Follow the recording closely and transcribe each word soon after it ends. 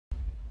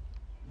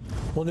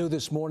Well, new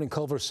this morning,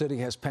 Culver City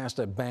has passed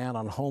a ban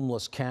on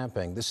homeless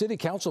camping. The city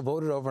council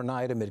voted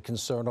overnight amid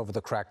concern over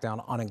the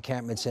crackdown on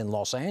encampments in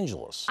Los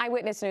Angeles.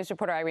 Eyewitness News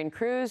reporter Irene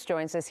Cruz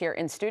joins us here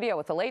in studio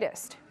with the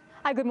latest.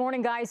 Hi, good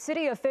morning, guys.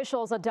 City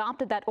officials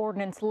adopted that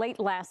ordinance late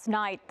last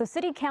night. The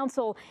city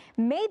council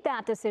made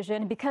that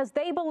decision because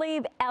they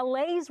believe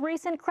LA's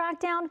recent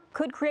crackdown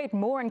could create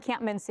more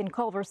encampments in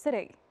Culver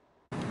City.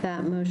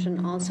 That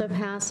motion also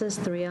passes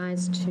 3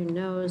 ayes, 2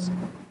 noes.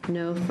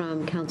 No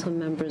from council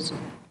members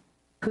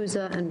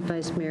Kuza and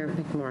Vice Mayor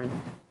McMorrin.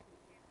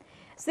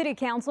 City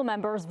council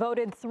members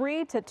voted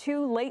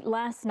 3-2 late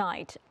last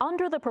night.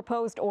 Under the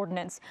proposed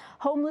ordinance,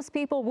 homeless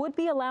people would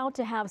be allowed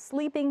to have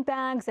sleeping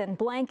bags and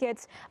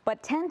blankets,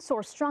 but tents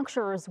or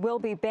structures will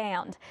be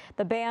banned.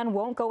 The ban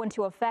won't go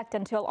into effect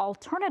until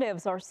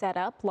alternatives are set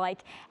up,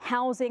 like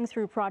housing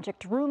through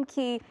Project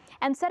Roomkey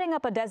and setting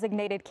up a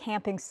designated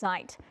camping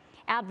site.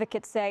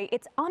 Advocates say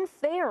it's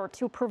unfair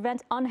to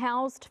prevent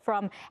unhoused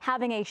from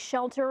having a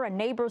shelter, and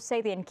neighbors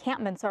say the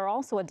encampments are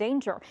also a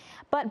danger.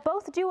 But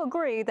both do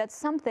agree that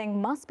something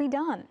must be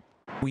done.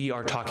 We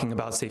are talking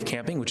about safe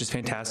camping, which is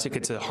fantastic.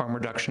 It's a harm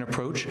reduction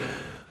approach.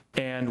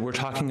 And we're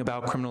talking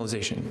about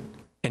criminalization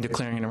and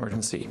declaring an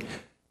emergency.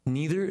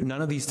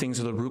 None of these things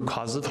are the root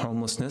causes of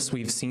homelessness.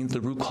 We've seen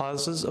the root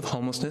causes of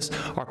homelessness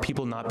are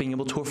people not being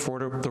able to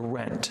afford the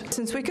rent.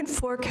 Since we can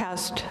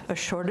forecast a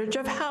shortage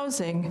of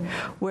housing,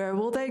 where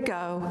will they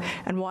go,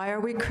 and why are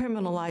we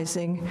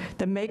criminalizing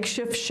the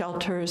makeshift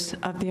shelters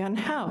of the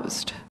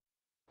unhoused?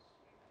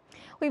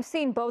 We've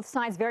seen both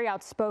sides very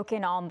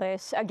outspoken on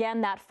this.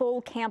 Again, that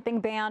full camping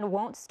ban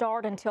won't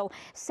start until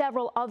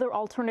several other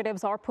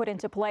alternatives are put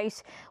into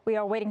place. We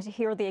are waiting to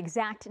hear the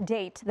exact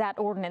date that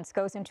ordinance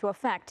goes into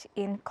effect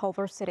in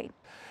Culver City.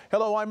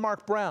 Hello, I'm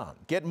Mark Brown.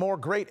 Get more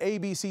great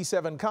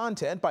ABC7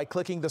 content by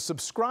clicking the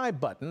subscribe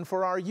button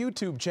for our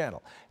YouTube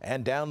channel,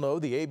 and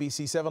download the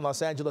ABC7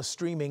 Los Angeles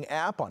streaming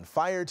app on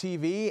Fire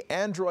TV,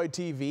 Android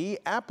TV,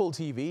 Apple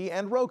TV,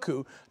 and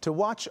Roku to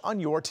watch on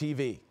your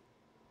TV.